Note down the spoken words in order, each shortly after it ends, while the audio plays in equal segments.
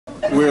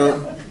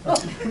We're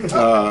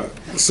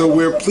so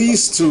we're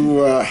pleased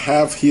to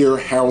have here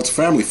Harold's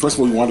family. First of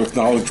all, we want to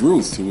acknowledge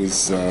Ruth, who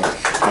is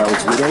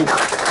Harold's widow,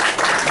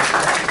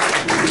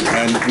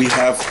 and we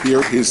have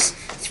here his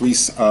three.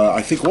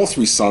 I think all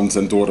three sons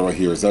and daughter are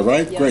here. Is that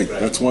right? Yes. Great.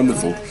 That's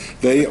wonderful.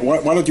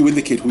 Why don't you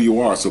indicate who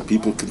you are so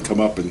people can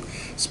come up and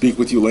speak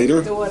with you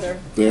later? Daughter.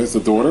 There's the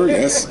daughter.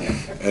 Yes,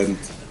 and.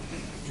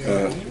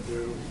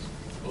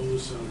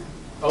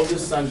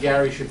 Oldest son,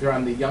 Gary Shapiro.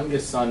 I'm the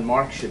youngest son,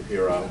 Marc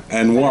Shapiro.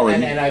 And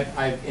Warren. And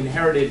I've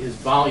inherited his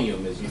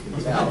volume, as you can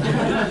tell.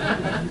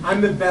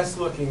 I'm the best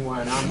looking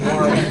one. I'm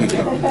Warren.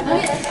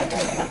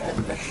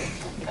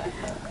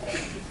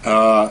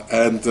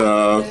 And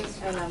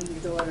I'm the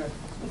daughter.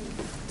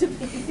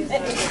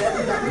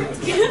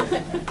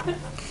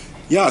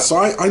 Yeah, so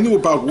I knew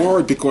about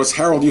Warren because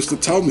Harold used to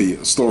tell me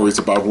stories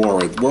about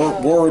Warren.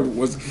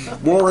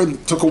 Warren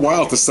took a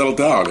while to settle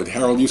down, and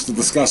Harold used to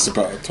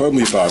told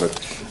me about it,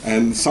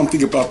 and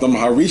something about the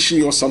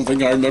Maharishi or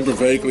something I remember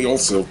vaguely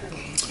also.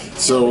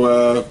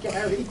 So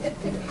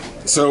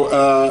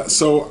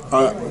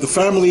the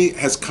family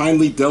has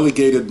kindly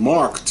delegated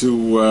Marc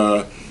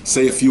to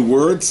say a few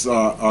words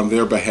on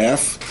their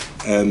behalf,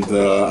 and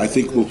I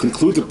think we'll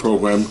conclude the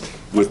program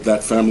with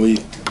that family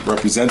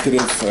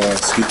representative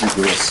speaking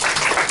to us.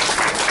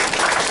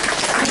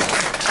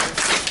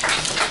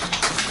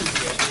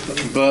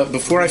 But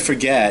before I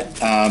forget,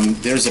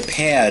 there's a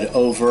pad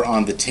over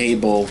on the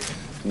table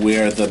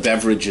where the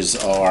beverages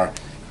are.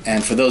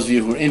 And for those of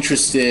you who are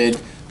interested,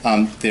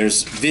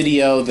 there's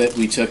video that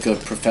we took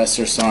of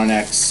Professor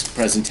Sarnak's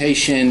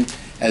presentation,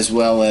 as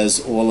well as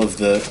all of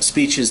the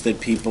speeches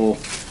that people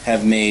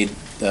have made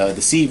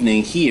this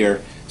evening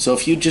here. So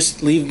if you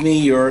just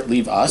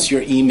leave us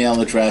your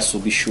email address,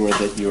 we'll be sure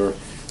that you're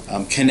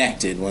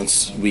connected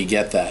once we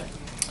get that.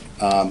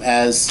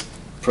 As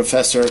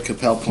Professor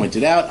Cappell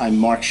pointed out, I'm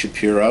Marc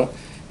Shapiro,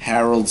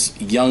 Harold's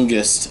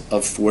youngest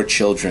of 4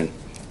 children.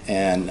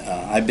 And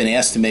I've been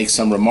asked to make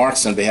some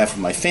remarks on behalf of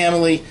my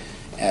family,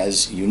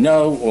 as you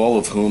know, all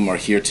of whom are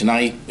here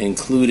tonight,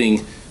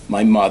 including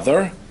my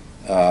mother,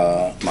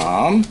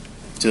 Mom,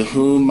 to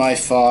whom my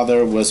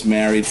father was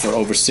married for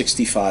over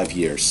 65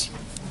 years.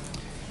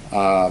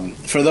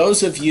 For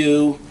those of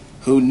you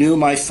who knew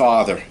my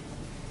father,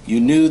 you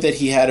knew that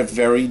he had a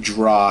very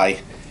dry,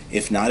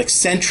 if not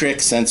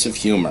eccentric, sense of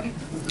humor.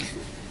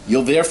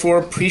 You'll therefore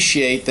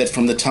appreciate that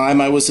from the time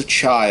I was a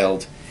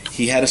child,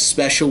 he had a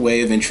special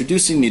way of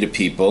introducing me to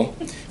people,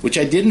 which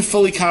I didn't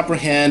fully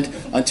comprehend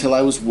until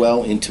I was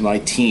well into my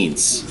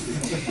teens.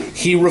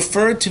 He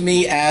referred to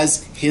me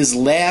as his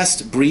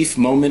last brief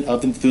moment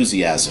of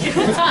enthusiasm.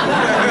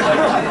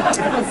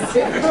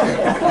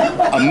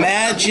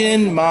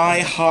 Imagine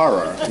my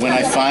horror when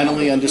I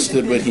finally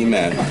understood what he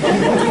meant.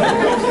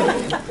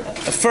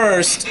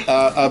 First,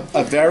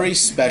 a very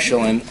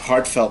special and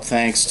heartfelt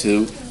thanks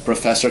to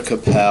Professor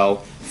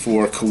Cappell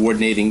for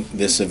coordinating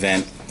this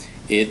event.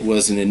 It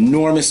was an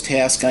enormous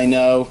task, I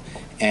know,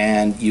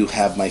 and you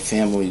have my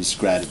family's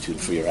gratitude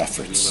for your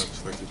efforts.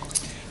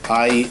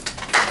 I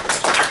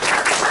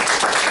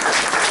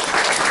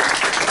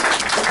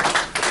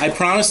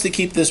promise to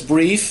keep this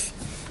brief,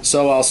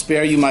 so I'll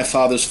spare you my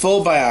father's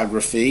full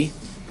biography.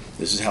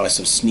 This is how I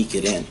sort of sneak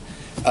it in.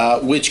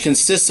 Which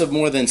consists of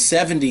more than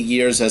 70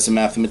 years as a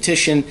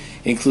mathematician,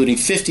 including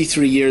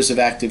 53 years of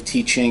active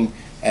teaching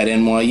at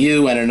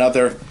NYU and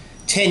another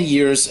 10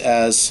 years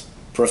as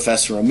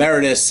professor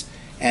emeritus,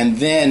 and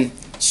then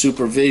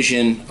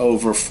supervision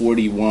over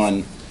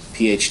 41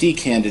 PhD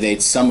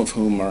candidates, some of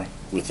whom are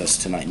with us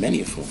tonight,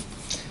 many of whom.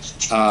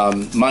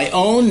 My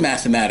own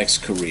mathematics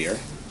career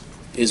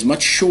is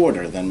much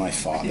shorter than my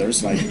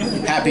father's, and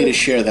I'm happy to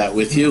share that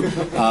with you.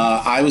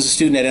 I was a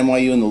student at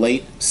NYU in the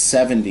late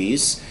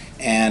 70s,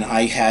 and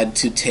I had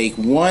to take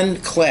one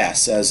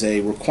class as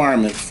a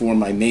requirement for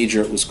my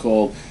major. It was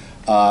called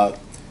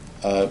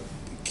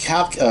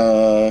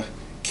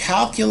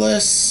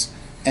calculus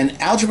and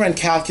algebra and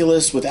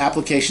calculus with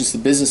applications to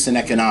business and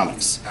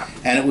economics.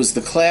 And it was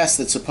the class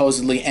that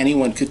supposedly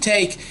anyone could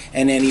take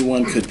and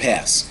anyone could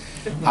pass.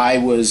 I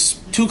was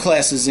 2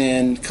 classes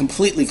in,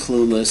 completely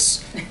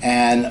clueless,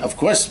 and of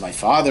course my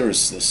father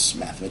is this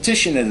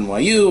mathematician at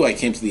NYU. I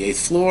came to the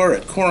 8th floor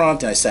at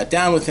Courant, and I sat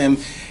down with him,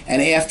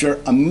 and after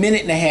a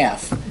minute and a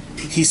half,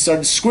 he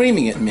started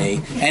screaming at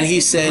me, and he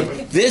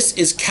said, "This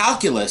is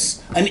calculus.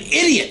 An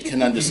idiot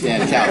can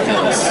understand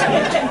calculus."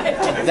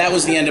 That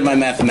was the end of my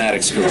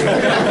mathematics career.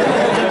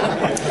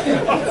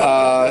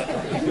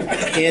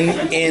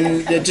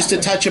 Just to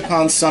touch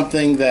upon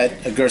something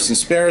that Gerson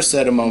Sparrow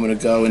said a moment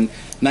ago, in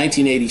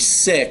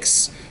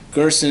 1986,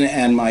 Gerson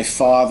and my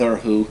father,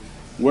 who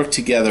worked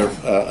together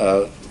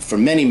for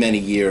many, many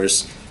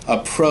years,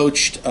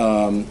 approached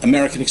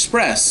American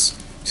Express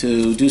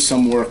to do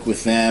some work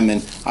with them,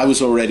 and I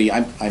was already,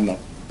 I'm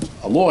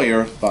a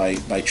lawyer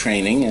by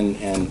training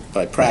and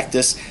by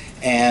practice,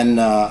 and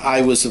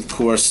I was, of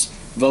course,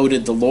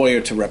 voted the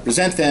lawyer to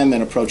represent them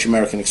and approach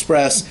American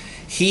Express.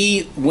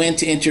 He went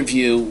to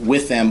interview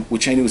with them,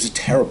 which I knew was a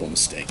terrible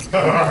mistake.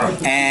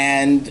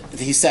 And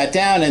he sat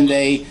down, and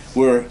they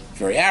were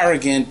very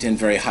arrogant and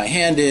very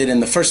high-handed,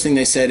 and the first thing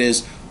they said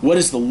is, "What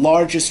is the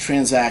largest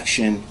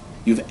transaction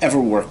you've ever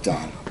worked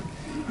on?"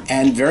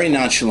 And very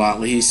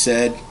nonchalantly he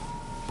said,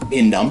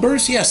 "In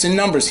numbers?" "Yes, in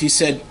numbers." He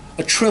said,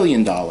 $1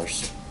 trillion.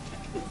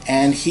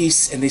 And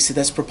they said,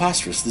 "That's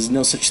preposterous. There's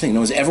no such thing.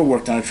 No one's ever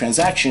worked on a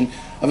transaction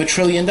of $1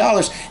 trillion.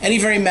 And he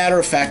very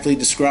matter-of-factly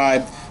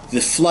described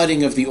the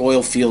flooding of the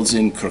oil fields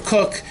in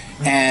Kirkuk,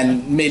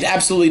 and made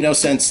absolutely no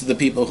sense to the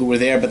people who were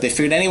there, but they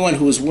figured anyone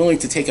who was willing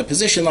to take a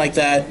position like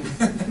that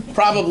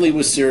probably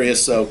was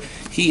serious, so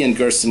he and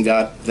Gersten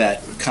got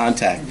that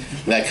contract.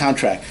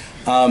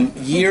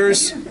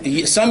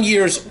 Some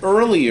years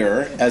earlier,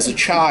 as a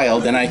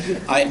child, and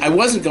I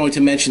wasn't going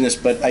to mention this,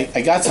 but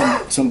I got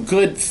some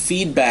good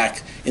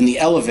feedback in the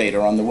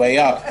elevator on the way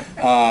up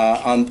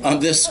on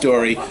this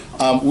story.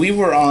 We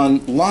were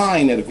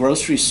online at a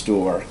grocery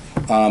store.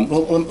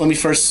 Well, let me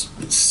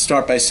first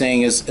start by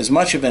saying, as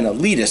much of an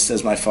elitist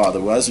as my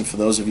father was, and for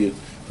those of you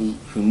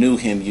who knew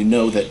him, you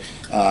know that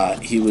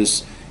he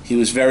was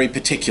very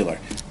particular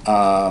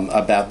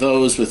about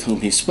those with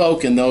whom he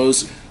spoke and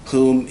those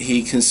whom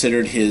he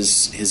considered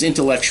his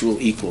intellectual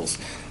equals.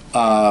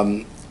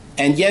 And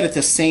yet at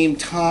the same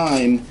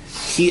time,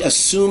 he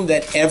assumed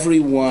that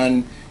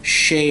everyone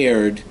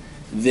shared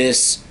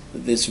this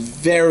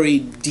very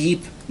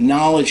deep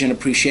knowledge and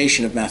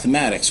appreciation of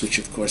mathematics, which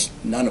of course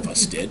none of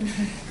us did.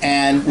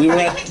 And we were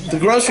at the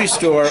grocery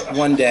store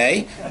one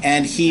day,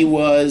 and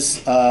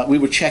we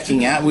were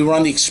checking out. We were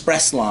on the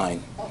express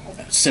line.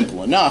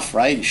 Simple enough,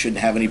 right? You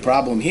shouldn't have any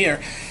problem here.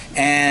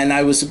 And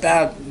I was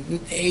about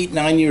 8,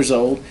 9 years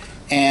old,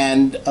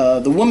 and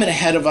the woman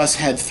ahead of us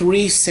had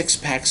 3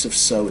 6-packs of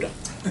soda.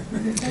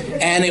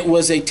 And it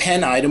was a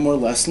 10-item or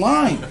less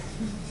line.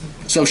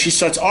 So she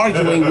starts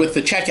arguing with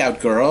the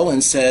checkout girl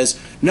and says,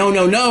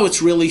 no,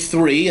 it's really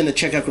 3. And the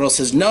checkout girl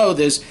says, no,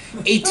 there's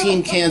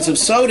 18 cans of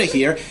soda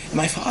here.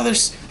 And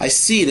I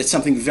see that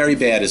something very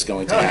bad is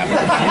going to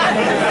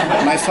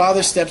happen. My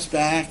father steps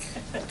back,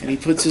 and he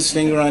puts his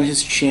finger on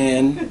his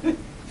chin,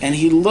 and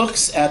he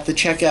looks at the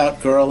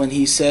checkout girl, and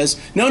he says,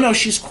 no,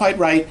 she's quite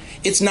right.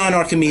 It's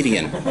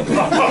non-Archimedean.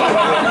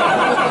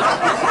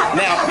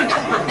 Now,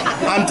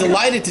 I'm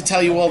delighted to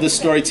tell you all this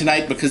story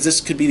tonight because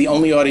this could be the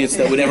only audience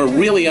that would ever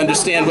really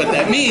understand what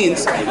that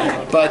means.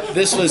 But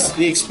this was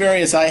the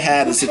experience I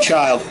had as a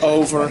child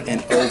over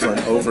and over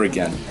and over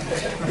again.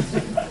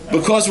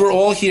 Because we're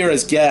all here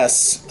as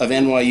guests of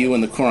NYU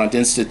and the Courant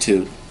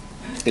Institute,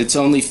 it's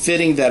only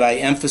fitting that I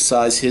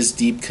emphasize his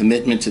deep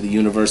commitment to the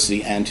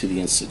university and to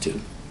the Institute.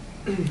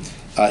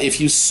 If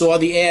you saw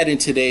the ad in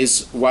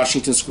today's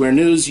Washington Square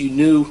News,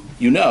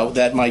 you know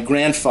that my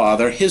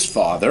grandfather, his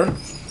father,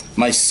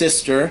 my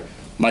sister,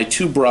 my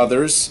 2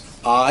 brothers,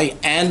 I,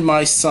 and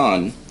my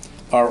son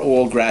are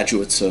all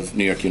graduates of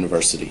New York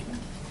University.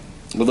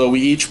 Although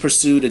we each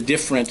pursued a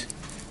different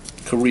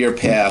career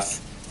path,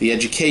 the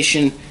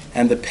education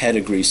and the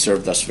pedigree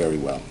served us very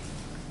well.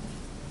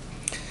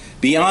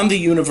 Beyond the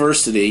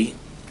university,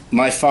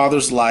 my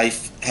father's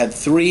life had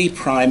 3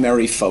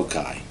 primary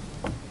foci.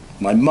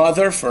 My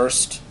mother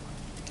first,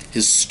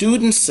 his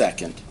students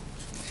second,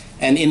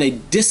 and in a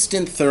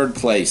distant third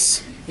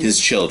place, his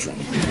children.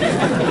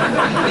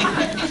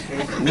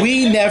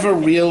 We never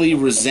really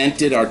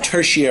resented our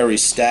tertiary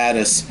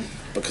status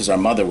because our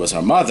mother was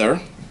our mother,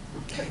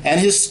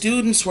 and his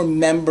students were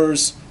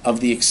members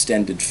of the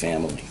extended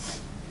family.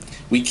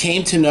 We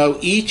came to know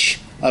each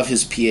of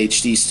his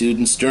PhD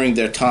students during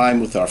their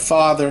time with our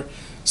father,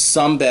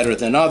 some better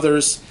than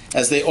others,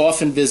 as they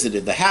often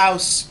visited the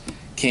house,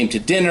 came to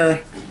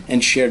dinner,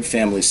 and shared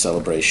family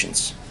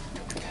celebrations.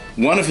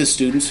 One of his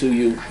students, who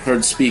you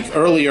heard speak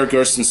earlier,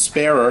 Gersten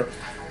Sparer,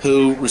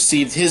 who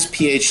received his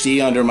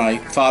PhD under my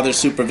father's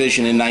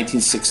supervision in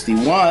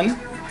 1961,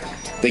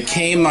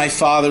 became my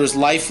father's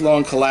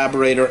lifelong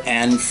collaborator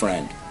and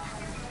friend.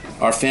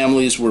 Our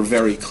families were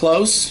very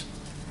close,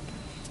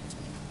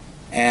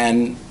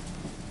 and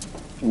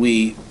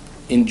we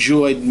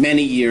enjoyed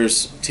many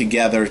years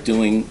together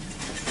doing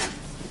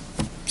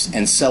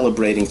and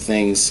celebrating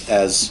things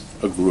as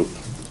a group.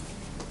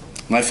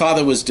 My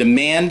father was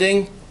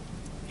demanding,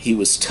 he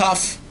was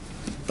tough,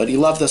 but he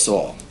loved us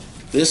all.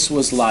 This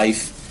was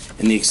life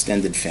in the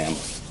extended family.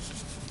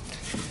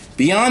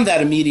 Beyond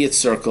that immediate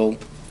circle,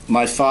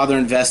 my father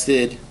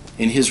invested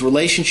in his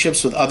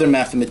relationships with other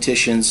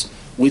mathematicians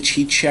which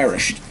he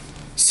cherished,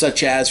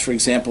 such as, for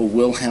example,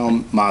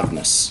 Wilhelm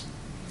Magnus.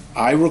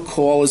 I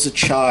recall as a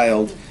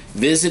child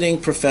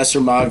visiting Professor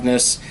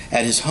Magnus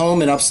at his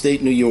home in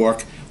upstate New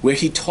York, where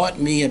he taught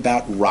me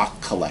about rock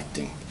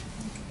collecting.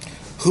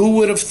 Who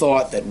would have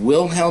thought that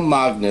Wilhelm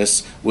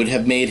Magnus would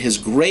have made his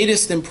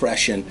greatest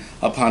impression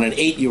upon an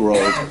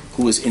 8-year-old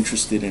who was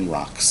interested in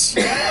rocks?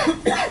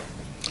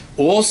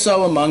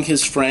 Also among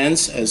his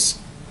friends, as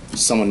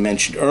someone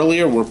mentioned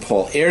earlier, were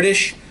Paul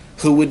Erdős,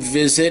 who would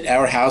visit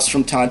our house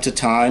from time to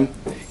time,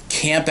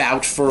 camp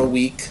out for a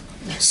week,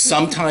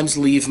 sometimes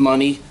leave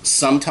money,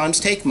 sometimes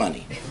take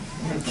money.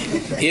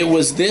 It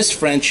was this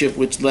friendship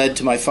which led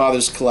to my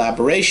father's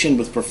collaboration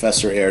with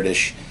Professor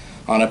Erdős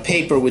on a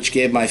paper which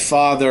gave my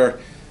father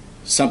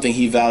something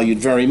he valued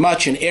very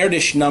much, an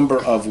Erdős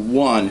number of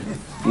one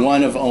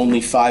of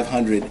only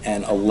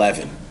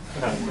 511.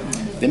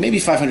 There may be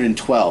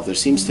 512. There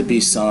seems to be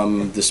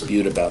some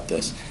dispute about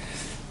this.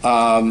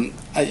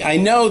 I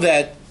know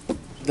that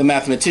the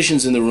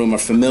mathematicians in the room are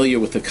familiar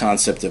with the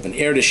concept of an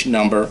Erdős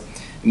number.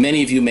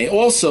 Many of you may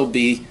also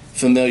be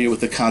familiar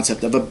with the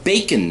concept of a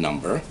Bacon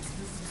number,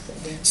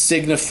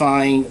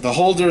 signifying the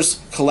holder's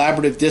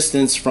collaborative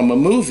distance from a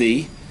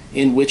movie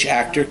in which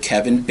actor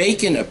Kevin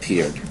Bacon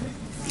appeared.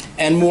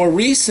 And more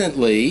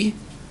recently,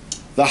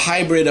 the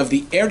hybrid of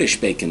the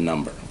Erdős-Bacon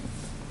number.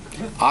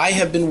 I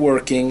have been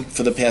working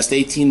for the past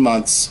 18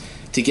 months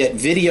to get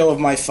video of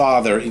my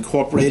father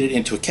incorporated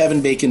into a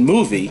Kevin Bacon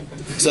movie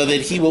so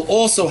that he will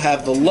also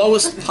have the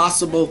lowest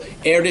possible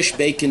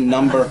Erdős-Bacon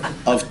number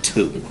of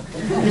 2.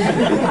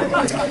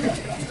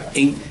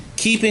 In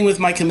keeping with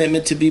my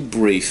commitment to be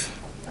brief,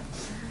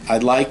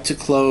 I'd like to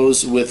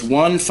close with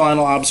one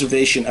final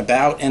observation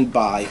about and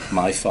by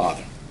my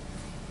father.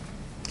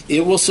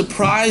 It will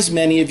surprise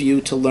many of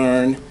you to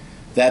learn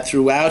that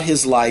throughout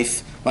his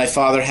life, my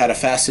father had a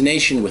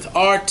fascination with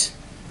art,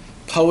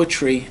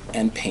 poetry,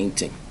 and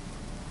painting.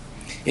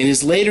 In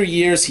his later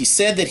years, he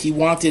said that he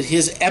wanted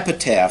his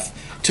epitaph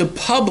to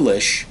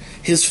publish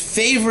his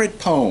favorite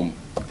poem,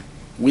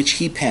 which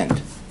he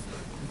penned.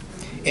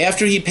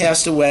 After he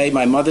passed away,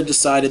 my mother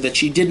decided that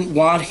she didn't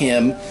want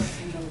him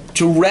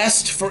to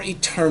rest for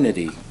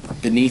eternity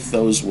beneath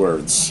those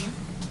words.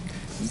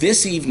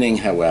 This evening,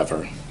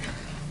 however,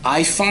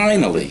 I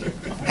finally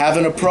have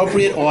an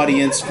appropriate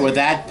audience for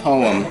that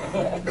poem,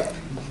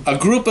 a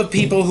group of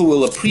people who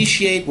will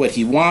appreciate what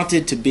he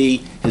wanted to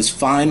be his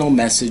final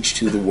message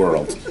to the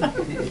world.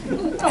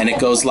 And it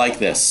goes like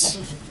this.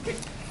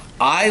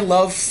 I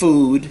love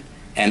food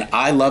and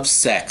I love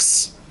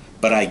sex,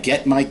 but I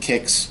get my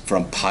kicks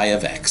from pi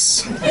of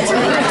x.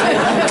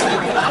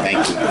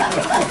 Thank you.